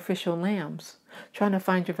sacrificial lambs, trying to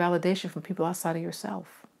find your validation from people outside of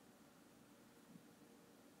yourself.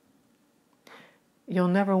 You'll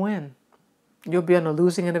never win. You'll be on the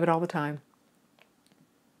losing end of it all the time.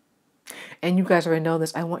 And you guys already know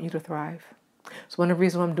this. I want you to thrive. So one of the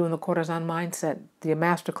reasons why I'm doing the Courtesan mindset, the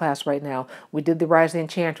masterclass right now, we did the Rise of the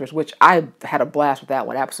Enchantress, which I had a blast with that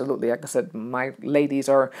one. Absolutely. Like I said, my ladies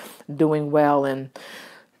are doing well and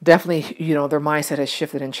definitely, their mindset has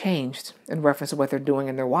shifted and changed in reference to what they're doing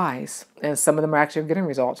and they're wise. And some of them are actually getting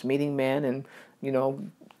results, meeting men and,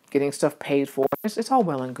 getting stuff paid for. It's all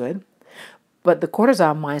well and good. But the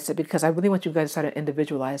Courtesan mindset, because I really want you guys to start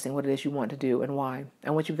individualizing what it is you want to do and why.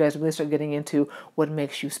 I want you guys to really start getting into what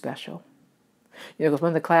makes you special. Because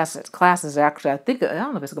one of the classes actually, I don't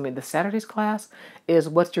know if it's going to be the Saturday's class, is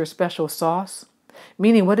what's your special sauce?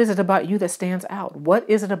 Meaning, what is it about you that stands out? What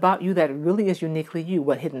is it about you that really is uniquely you?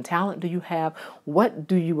 What hidden talent do you have? What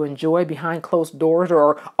do you enjoy behind closed doors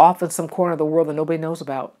or off in some corner of the world that nobody knows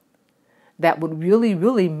about? That would really,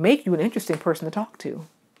 really make you an interesting person to talk to.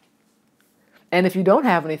 And if you don't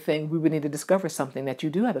have anything, we would need to discover something that you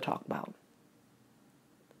do have to talk about.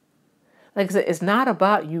 Like I said, it's not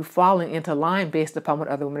about you falling into line based upon what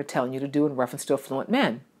other women are telling you to do in reference to affluent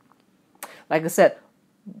men. Like I said,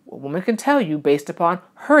 a woman can tell you based upon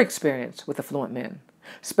her experience with affluent men,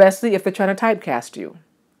 especially if they're trying to typecast you.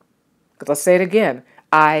 Because I'll say it again,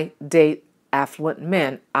 I date affluent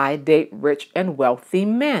men. I date rich and wealthy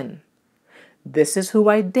men. This is who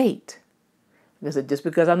I date. Because just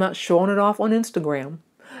because I'm not showing it off on Instagram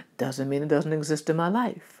doesn't mean it doesn't exist in my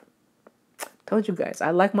life. Told you guys,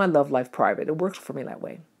 I like my love life private. It works for me that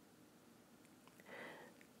way.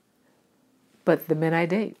 But the men I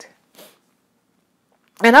date.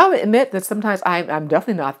 And I'll admit that sometimes I'm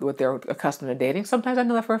definitely not what they're accustomed to dating. Sometimes I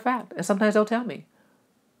know that for a fact. And sometimes they'll tell me.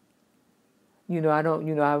 I don't,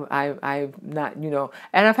 I'm not, and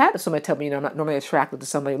I've had somebody tell me, I'm not normally attracted to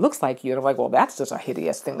somebody who looks like you. And I'm like, well, that's just a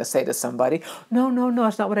hideous thing to say to somebody. No,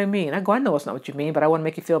 that's not what I mean. I know it's not what you mean, but I want to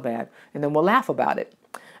make you feel bad. And then we'll laugh about it.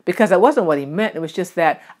 Because that wasn't what he meant. It was just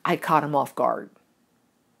that I caught him off guard.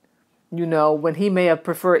 When he may have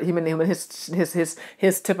preferred,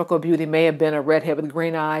 his typical beauty may have been a redhead with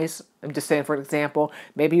green eyes. I'm just saying, for example,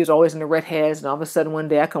 maybe he was always into redheads, and all of a sudden one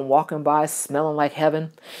day I come walking by smelling like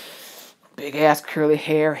heaven. big ass curly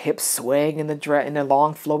hair, hips swaying in the dress, in the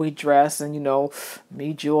long flowy dress, and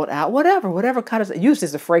me jeweled out, whatever kind of used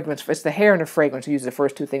as the fragrance. It's the hair and the fragrance. Use the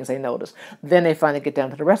first two things they notice. Then they finally get down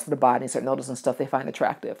to the rest of the body and start noticing stuff they find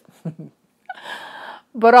attractive.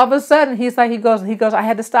 But all of a sudden, he goes, I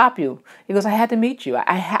had to stop you. He goes, I had to meet you.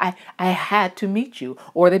 I had to meet you.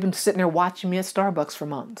 Or they've been sitting there watching me at Starbucks for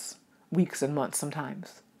months, weeks and months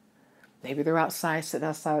sometimes. Maybe they're outside, sitting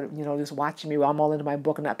outside, just watching me while I'm all into my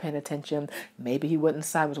book and not paying attention. Maybe he went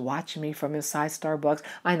inside, was watching me from inside Starbucks.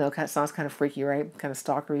 I know, it sounds kind of freaky, right? Kind of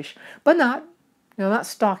stalkerish, but not, not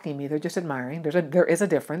stalking me. They're just admiring. There is a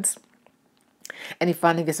difference. And he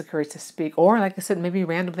finally gets the courage to speak. Or, like I said, maybe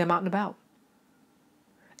randomly I'm out and about.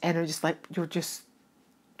 And they're just like, you're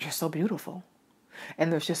so beautiful.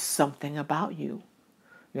 And there's just something about you.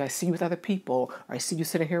 I see you with other people, or I see you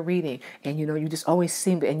sitting here reading, and you just always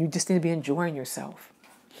seem to, and you just need to be enjoying yourself.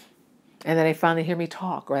 And then they finally hear me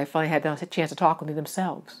talk, or I finally had a chance to talk with me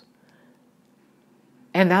themselves.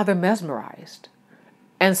 And now they're mesmerized.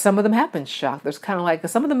 And some of them have been shocked. There's kind of like,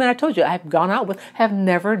 some of the men I told you I've gone out with have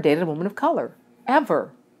never dated a woman of color,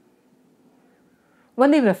 ever.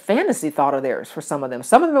 Wasn't even a fantasy thought of theirs for some of them.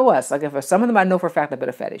 Some of them it was. Like, for some of them, I know for a fact a bit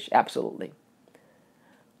of fetish. Absolutely.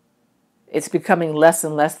 It's becoming less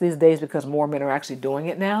and less these days because more men are actually doing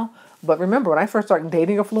it now. But remember, when I first started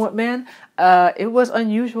dating affluent men, it was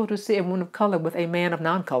unusual to see a woman of color with a man of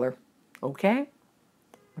non-color. Okay?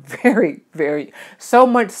 Very, very. So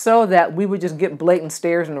much so that we would just get blatant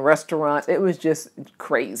stares in the restaurants. It was just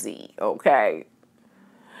crazy. Okay?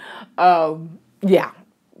 Yeah.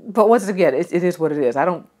 But once again, it is what it is.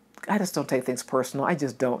 I just don't take things personal. I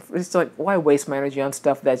just don't. It's like, why waste my energy on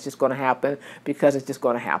stuff that's just going to happen because it's just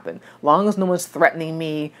going to happen? Long as no one's threatening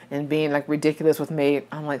me and being like ridiculous with me,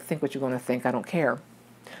 I'm like, think what you're going to think. I don't care.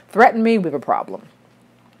 Threaten me, we have a problem.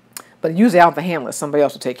 But usually I don't have to handle it. Somebody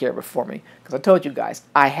else will take care of it for me. Because I told you guys,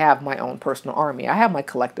 I have my own personal army. I have my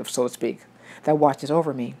collective, so to speak, that watches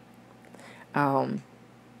over me. And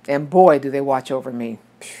boy, do they watch over me.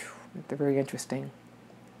 They're very interesting.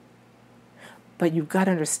 But you've got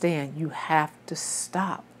to understand, you have to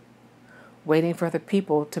stop waiting for other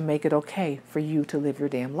people to make it okay for you to live your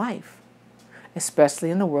damn life, especially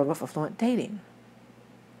in the world of affluent dating.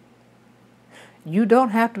 You don't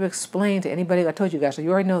have to explain to anybody, I told you guys, so you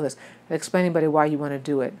already know this, explain to anybody why you want to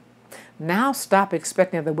do it. Now stop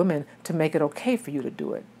expecting other women to make it okay for you to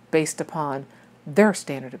do it based upon their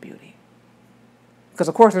standard of beauty. Because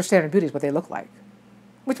of course their standard of beauty is what they look like,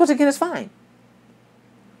 which once again is fine.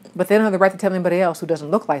 But they don't have the right to tell anybody else who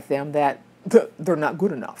doesn't look like them that they're not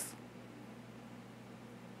good enough.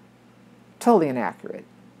 Totally inaccurate.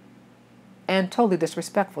 And totally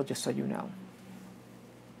disrespectful, just so you know.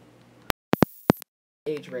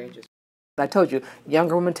 Age ranges. I told you,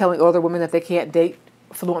 younger women telling older women that they can't date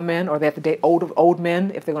affluent men, or they have to date old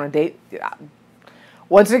men if they're going to date.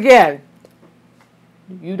 Once again,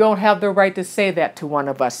 you don't have the right to say that to one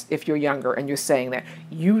of us if you're younger and you're saying that.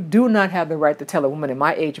 You do not have the right to tell a woman in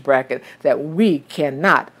my age bracket that we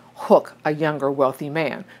cannot hook a younger wealthy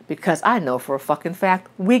man, because I know for a fucking fact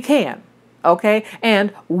we can. Okay?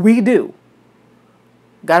 And we do.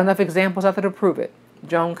 Got enough examples out there to prove it.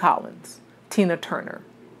 Joan Collins, Tina Turner,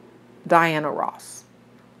 Diana Ross.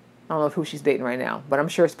 I don't know who she's dating right now, but I'm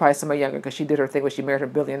sure it's probably somebody younger because she did her thing where she married her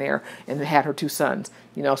billionaire and had her 2 sons.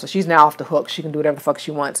 So she's now off the hook. She can do whatever the fuck she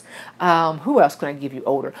wants. Who else can I give you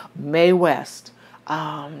older? Mae West.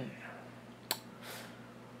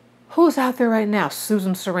 Who's out there right now?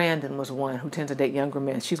 Susan Sarandon was one who tends to date younger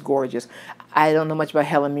men. She's gorgeous. I don't know much about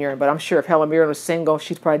Helen Mirren, but I'm sure if Helen Mirren was single,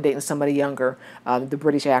 she's probably dating somebody younger, the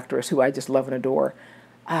British actress who I just love and adore.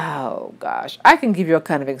 Oh, gosh. I can give you a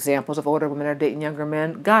kind of examples of older women that are dating younger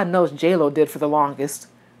men. God knows J-Lo did for the longest.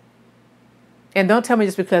 And don't tell me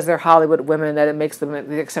just because they're Hollywood women that it makes them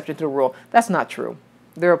the exception to the rule. That's not true.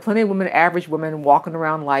 There are plenty of women, average women, walking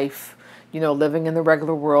around life, living in the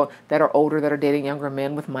regular world that are older, that are dating younger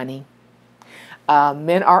men with money.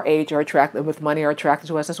 Men our age are attracted, with money, are attracted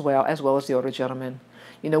to us as well as the older gentlemen.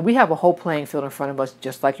 We have a whole playing field in front of us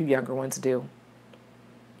just like you younger ones do.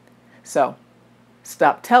 So,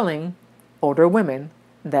 stop telling older women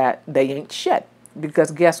that they ain't shit.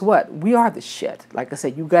 Because guess what? We are the shit. Like I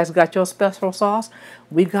said, you guys got your special sauce.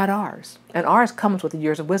 We got ours. And ours comes with the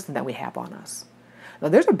years of wisdom that we have on us. Now,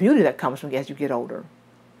 there's a beauty that comes from as you get older.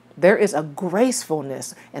 There is a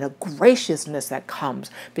gracefulness and a graciousness that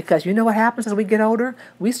comes. Because you know what happens as we get older?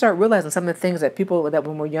 We start realizing some of the things that people that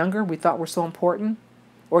when we're younger, we thought were so important.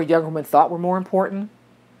 Or younger women thought were more important.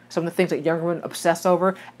 Some of the things that younger women obsess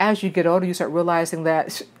over. As you get older, you start realizing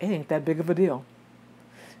that it ain't that big of a deal.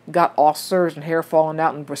 got ulcers and hair falling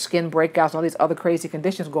out and skin breakouts and all these other crazy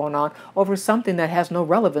conditions going on over something that has no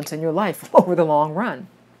relevance in your life over the long run.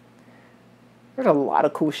 There's a lot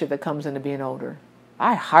of cool shit that comes into being older.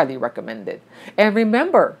 I highly recommend it. And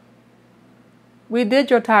remember, we did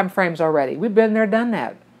your time frames already. We've been there, done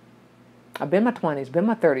that. I've been in my 20s, been in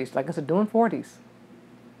my 30s, like I said, doing 40s.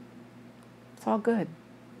 It's all good.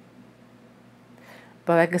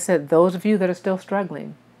 But like I said, those of you that are still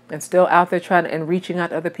struggling and still out there trying and reaching out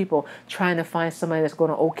to other people, trying to find somebody that's going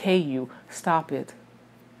to okay you, stop it.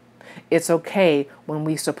 It's okay when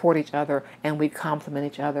we support each other and we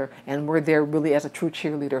compliment each other and we're there really as a true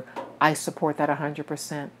cheerleader. I support that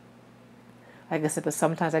 100%. Like I said, but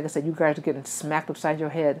sometimes, like I said, you guys are getting smacked upside your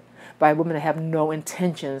head by women that have no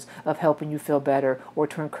intentions of helping you feel better or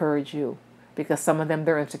to encourage you, because some of them,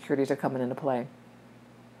 their insecurities are coming into play.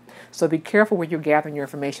 So be careful where you're gathering your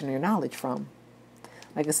information and your knowledge from.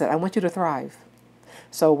 Like I said, I want you to thrive.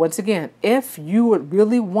 So once again, if you would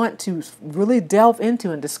really want to really delve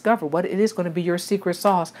into and discover what it is going to be your secret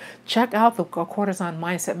sauce, check out the Courtesan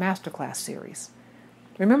Mindset Masterclass series.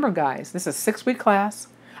 Remember, guys, this is a 6-week class.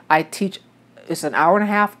 I teach, it's an hour and a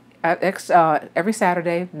half every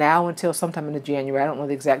Saturday, now until sometime in January. I don't know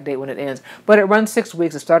the exact date when it ends, but it runs 6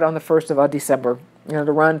 weeks. It started on the 1st of December, to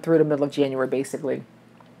run through the middle of January, basically.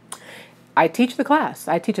 I teach the class.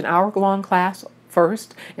 I teach an hour-long class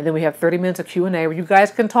first, and then we have 30 minutes of Q&A where you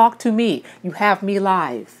guys can talk to me. You have me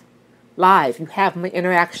live. You have my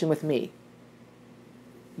interaction with me.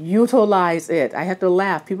 Utilize it. I have to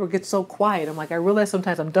laugh. People get so quiet. I'm like, I realize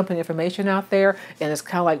sometimes I'm dumping information out there, and it's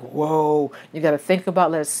kind of like, whoa, you got to think about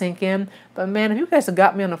it, let it sink in. But man, if you guys have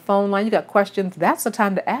got me on the phone line, you got questions, that's the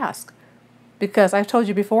time to ask. Because I told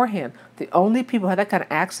you beforehand, the only people who have that kind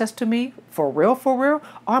of access to me, for real,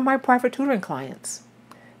 are my private tutoring clients.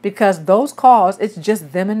 Because those calls, it's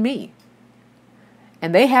just them and me.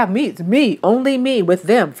 And they have me, only me with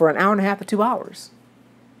them for an hour and a half to 2 hours.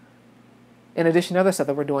 In addition to other stuff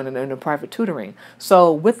that we're doing in the private tutoring.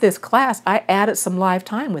 So with this class, I added some live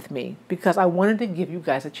time with me because I wanted to give you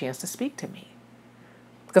guys a chance to speak to me.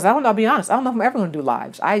 Because I'll be honest, I don't know if I'm ever going to do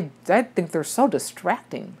lives. I think they're so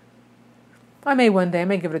distracting. I may one day, I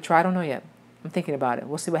may give it a try, I don't know yet. I'm thinking about it.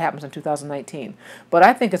 We'll see what happens in 2019. But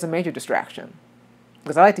I think it's a major distraction.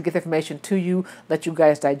 Because I like to get the information to you, let you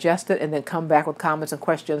guys digest it, and then come back with comments and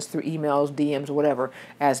questions through emails, DMs, whatever,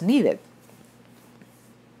 as needed.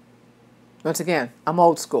 Once again, I'm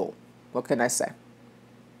old school. What can I say?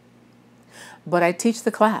 But I teach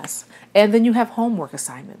the class. And then you have homework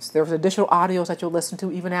assignments. There's additional audios that you'll listen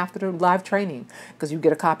to even after the live training. Because you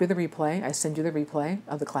get a copy of the replay. I send you the replay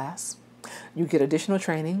of the class. You get additional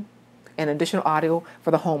training and additional audio for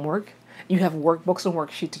the homework. You have workbooks and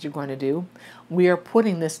worksheets that you're going to do. We are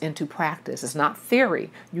putting this into practice. It's not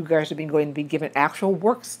theory. You guys are going to be given actual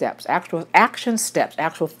work steps, actual action steps,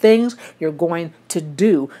 actual things you're going to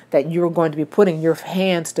do that you're going to be putting your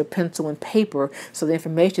hands to pencil and paper so the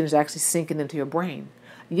information is actually sinking into your brain.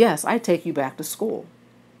 Yes, I take you back to school.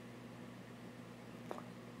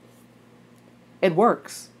 It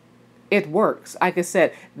works. It works. Like I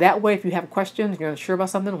said, that way if you have questions, you're unsure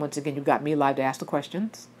about something, once again, you've got me live to ask the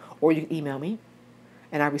questions. Or you can email me,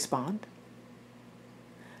 and I respond.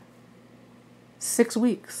 6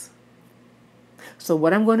 weeks. So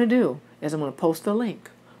what I'm going to do is I'm going to post the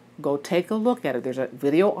link. Go take a look at it. There's a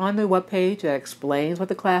video on the webpage that explains what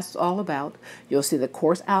the class is all about. You'll see the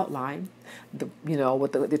course outline.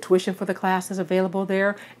 What the tuition for the class is available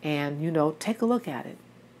there. And, take a look at it.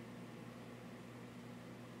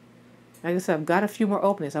 Like I said, I've got a few more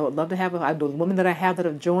openings. I would love to have the women that I have that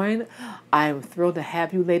have joined. I'm thrilled to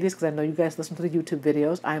have you ladies because I know you guys listen to the YouTube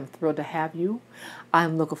videos. I'm thrilled to have you.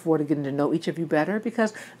 I'm looking forward to getting to know each of you better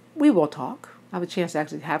because we will talk. I have a chance to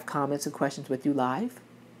actually have comments and questions with you live.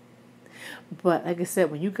 But like I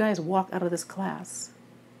said, when you guys walk out of this class,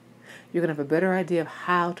 you're going to have a better idea of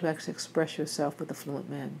how to actually express yourself with affluent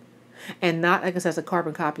men. And not, like I said, as a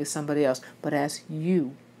carbon copy of somebody else, but as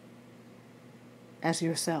you, as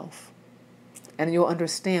yourself. And you'll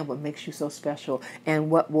understand what makes you so special and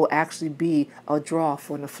what will actually be a draw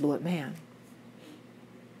for an affluent man.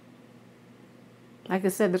 Like I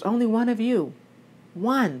said, there's only one of you.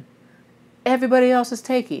 One. Everybody else is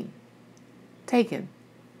taken.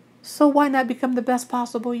 So why not become the best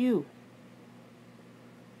possible you?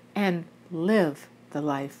 And live the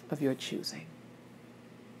life of your choosing.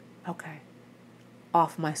 Okay.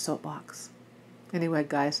 Off my soapbox. Anyway,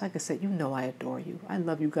 guys, like I said, I adore you. I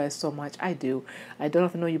love you guys so much. I do. I don't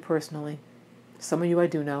have to know you personally. Some of you I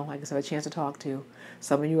do know. I guess I have a chance to talk to.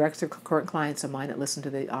 Some of you are actually current clients of mine that listen to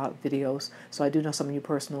the videos. So I do know some of you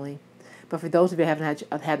personally. But for those of you who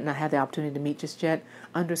have not had the opportunity to meet just yet,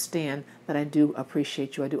 understand that I do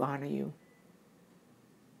appreciate you. I do honor you.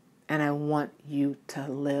 And I want you to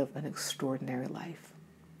live an extraordinary life.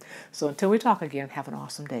 So until we talk again, have an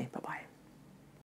awesome day. Bye-bye.